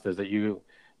of pastas that you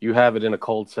have it in a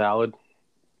cold salad.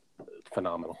 It's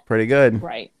phenomenal. pretty good.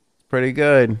 Right. Pretty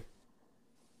good.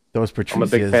 Those I'm a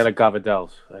big fan Patrizias. of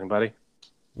gavadels. Anybody?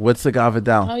 What's the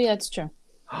gavadel? Oh yeah, it's true.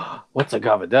 What's a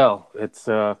gavadel? It's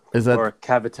Is that- or a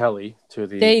cavatelli to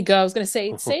the There you go. I was gonna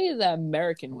say the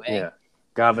American way. yeah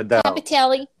gavadel.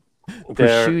 Capitelli.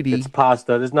 Prosciutto. It's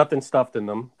pasta. There's nothing stuffed in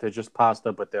them. They're just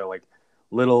pasta, but they're like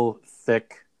little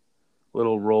thick,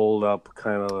 little rolled up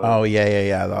kind of. Oh,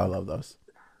 yeah. I love those.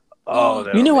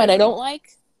 they're You know what I amazing. don't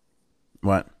like?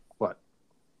 What? What?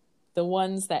 The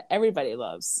ones that everybody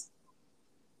loves.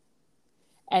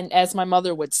 And as my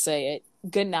mother would say it,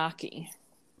 gnocchi.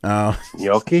 Oh,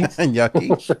 Gnocchi? yucky.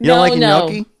 You No, don't like no.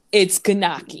 gnocchi? It's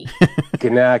gnocchi.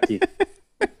 Gnocchi.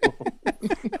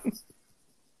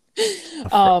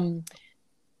 Um,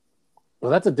 Well,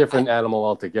 that's a different animal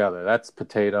altogether. That's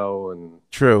potato and.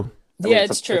 True. I mean,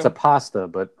 it's true. It's a pasta,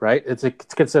 but right? It's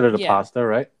considered a Yeah. pasta,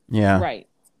 right? Yeah. Right.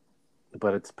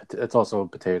 But it's also a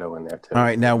potato in there too. All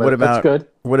right. Now, But what about that's good?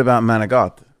 what about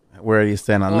manigot? Where do you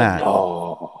stand on that?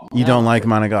 Oh, You don't like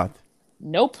manigot?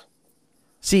 Nope.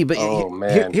 See, but Oh,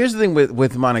 man. here's the thing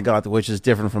with manigot, which is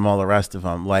different from all the rest of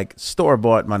them. Like store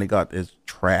bought manigot is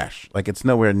trash. Like it's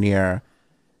nowhere near.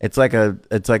 It's like a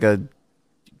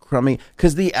crummy.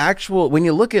 Because the actual, when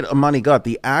you look at a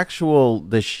manigot,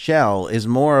 the shell is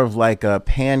more of like a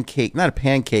pancake, not a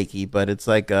pancakey, but it's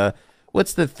like a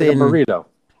what's the like a thin burrito.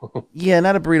 Yeah,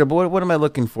 not a burrito. But what am I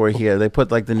looking for here? They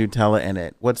put like the Nutella in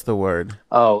it. What's the word?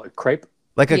 Oh, crepe.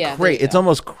 Like a Yeah, there crepe. you It's go.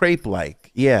 almost crepe-like.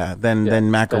 Yeah, than Very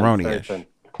macaroni-ish. thin.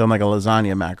 Than like a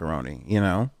lasagna macaroni, you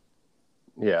know?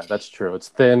 Yeah, that's true. It's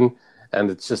thin,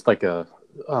 and it's just like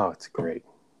it's great.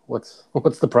 What's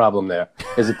the problem there?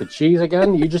 Is it the cheese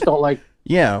again? You just don't like.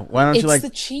 Yeah, why don't It's you like the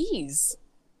cheese.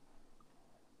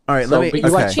 All right, So, let but me you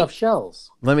like okay. stuffed shells.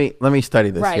 Let me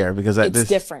study this Right. here because It's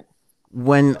different.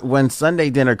 when Sunday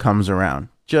dinner comes around,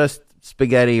 just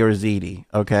spaghetti or ziti,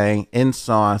 okay, in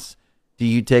sauce. Do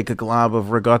you take a glob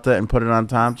of ricotta and put it on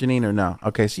top, Janine, or no?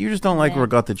 Okay, so you just don't like Yeah.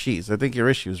 ricotta cheese. I think your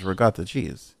issue is ricotta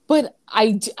cheese. But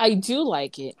I do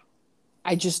like it.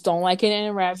 I just don't like it in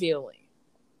a ravioli.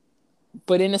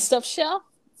 But in a stuffed shell,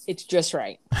 it's just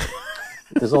right.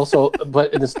 There's also,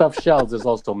 but in the stuffed shells, there's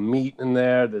also meat in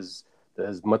there. There's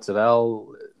mozzarella.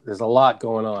 There's a lot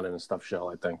going on in a stuffed shell,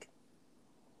 I think.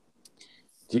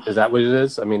 Is that what it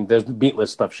is? I mean, there's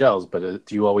meatless stuffed shells, but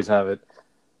do you always have it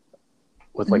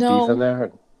with like No. beef in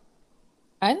there?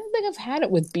 I don't think I've had it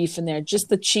with beef in there, just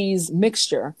the cheese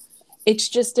mixture. It's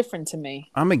just different to me.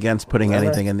 I'm against putting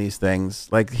anything in these things.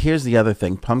 Like, here's the other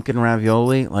thing: pumpkin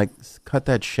ravioli. Like, cut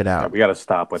that shit out. We got to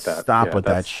stop with that. Stop Yeah, with that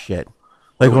that's- shit.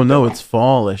 Like, oh no, it's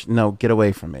fallish. No, get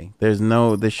away from me. There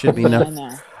should be I no.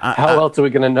 know. How else are we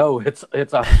gonna know it's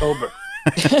October?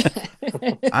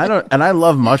 I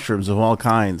love mushrooms of all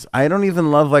kinds. I don't even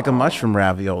love like a mushroom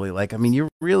ravioli. Like, I mean,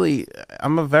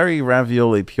 I'm a very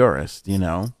ravioli purist, you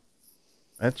know.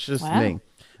 That's just Wow. me.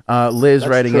 Liz That's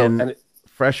writing true. in,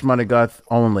 fresh Monogoth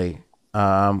only.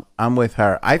 I'm with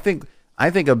her. I think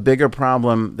a bigger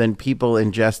problem than people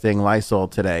ingesting Lysol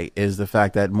today is the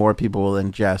fact that more people will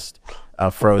ingest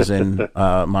frozen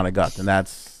Monogoth, and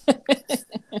that's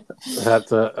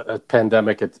a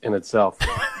pandemic in itself.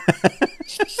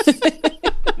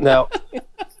 Now,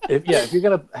 if you're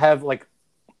gonna have like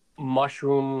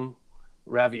mushroom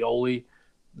ravioli,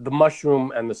 the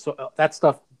mushroom and that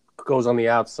stuff goes on the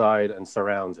outside and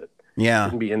surrounds it. It yeah,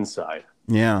 can be inside.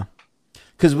 yeah.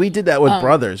 Because we did that with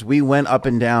Brothers. We went up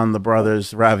and down the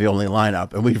Brothers ravioli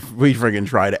lineup, and we friggin'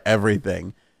 tried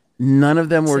everything. None of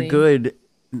them were See? good,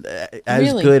 as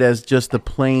Really? good as just the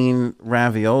plain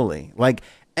ravioli. Like,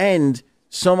 and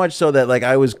so much so that like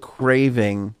I was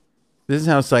craving. This is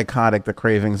how psychotic the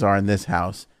cravings are in this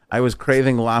house. I was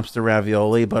craving lobster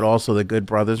ravioli, but also the Good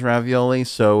Brothers ravioli.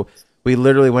 So we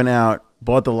literally went out,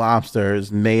 bought the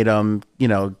lobsters, made them,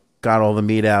 got all the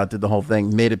meat out, did the whole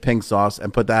thing, made it pink sauce,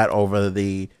 and put that over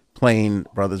the plain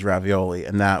Brothers ravioli.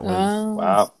 And that was,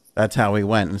 Wow. that's how we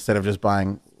went instead of just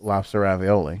buying lobster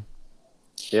ravioli.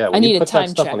 Yeah, I need a put that time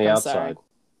stuff check. on the I'm outside. sorry.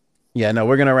 Yeah, no,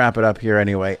 we're going to wrap it up here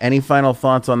anyway. Any final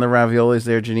thoughts on the raviolis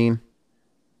there, Janine?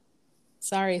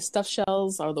 Sorry, stuffed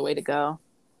shells are the way to go.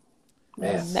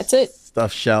 Man. That's it.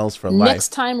 Stuffed shells for life. Next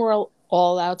time we're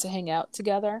all out to hang out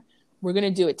together, we're gonna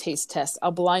do a taste test,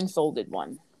 a blindfolded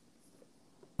one.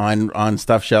 On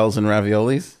stuffed shells and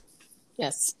raviolis?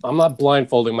 Yes, I'm not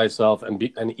blindfolding myself and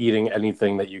eating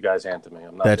anything that you guys hand to me.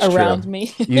 I'm not. That's around true.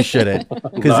 me. You shouldn't.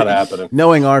 Not Because happening.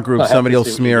 knowing our group, I have somebody to will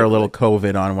see what smear you a do. little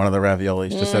COVID on one of the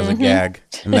raviolis just as a gag.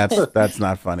 And that's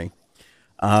not funny.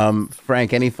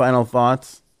 Frank, any final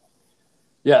thoughts?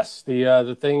 Yes,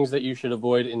 the things that you should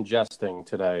avoid ingesting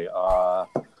today.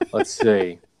 Let's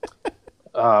see.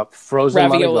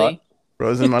 Frozen Ravioli.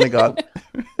 Frozen money got.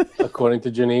 according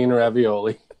to Janine,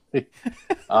 ravioli.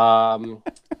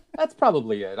 That's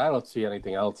probably it. I don't see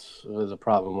anything else. There's a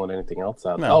problem with anything else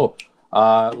out there. No.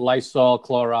 Lysol,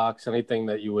 Clorox, anything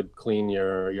that you would clean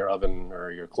your oven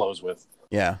or your clothes with.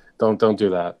 Yeah. Don't do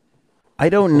that. I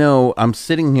don't know. I'm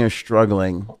sitting here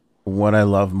struggling what I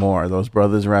love more, those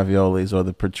Brothers raviolis or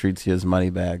the Patrizia's money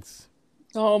bags.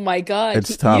 Oh my God!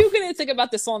 It's tough. You're gonna think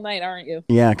about this all night, aren't you?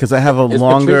 Yeah, because I have a Is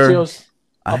longer. Patrizio's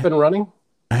up and running?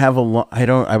 I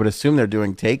would assume they're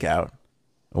doing takeout.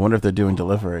 I wonder if they're doing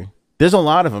delivery. There's a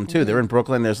lot of them too. They're in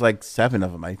Brooklyn. There's like 7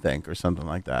 of them, I think, or something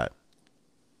like that.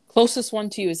 Closest one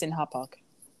to you is in Hapag.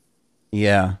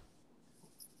 Yeah.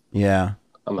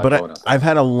 I'm not But going out there. I've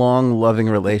had a long, loving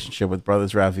relationship with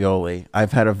Brothers Ravioli.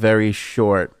 I've had a very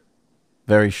short,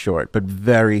 but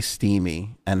very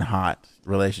steamy and hot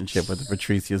relationship with the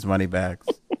Patricia's money bags.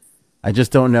 I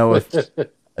just don't know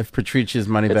if Patricia's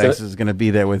money bags is going to be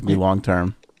there with me long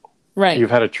term. Right.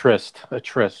 You've had a tryst.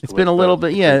 It's been a little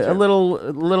bit, a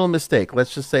little mistake.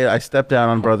 Let's just say I stepped down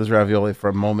on Brothers Ravioli for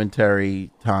a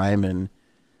momentary time, and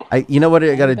you know what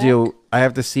I got to do? I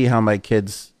have to see how my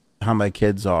kids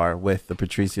are with the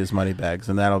Patricia's money bags,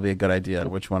 and that'll be a good idea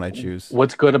which one I choose.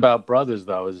 What's good about Brothers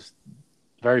though is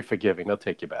very forgiving. They'll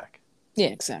take you back. Yeah,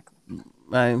 exactly.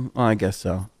 I guess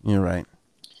so. You're right.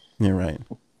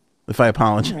 If I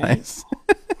apologize,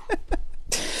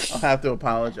 I'll have to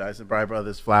apologize and buy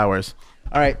Brothers flowers.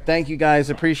 All right. Thank you guys.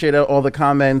 Appreciate all the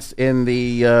comments in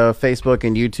the Facebook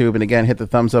and YouTube. And again, hit the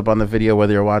thumbs up on the video,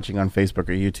 whether you're watching on Facebook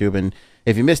or YouTube. And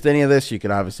if you missed any of this, you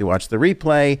can obviously watch the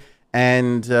replay.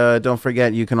 And don't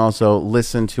forget, you can also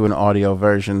listen to an audio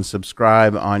version.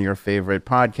 Subscribe on your favorite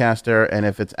podcaster. And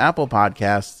if it's Apple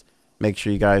Podcasts, make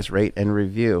sure you guys rate and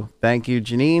review. Thank you,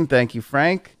 Janine. Thank you,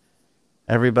 Frank.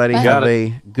 Everybody have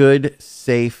a good,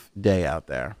 safe day out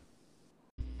there.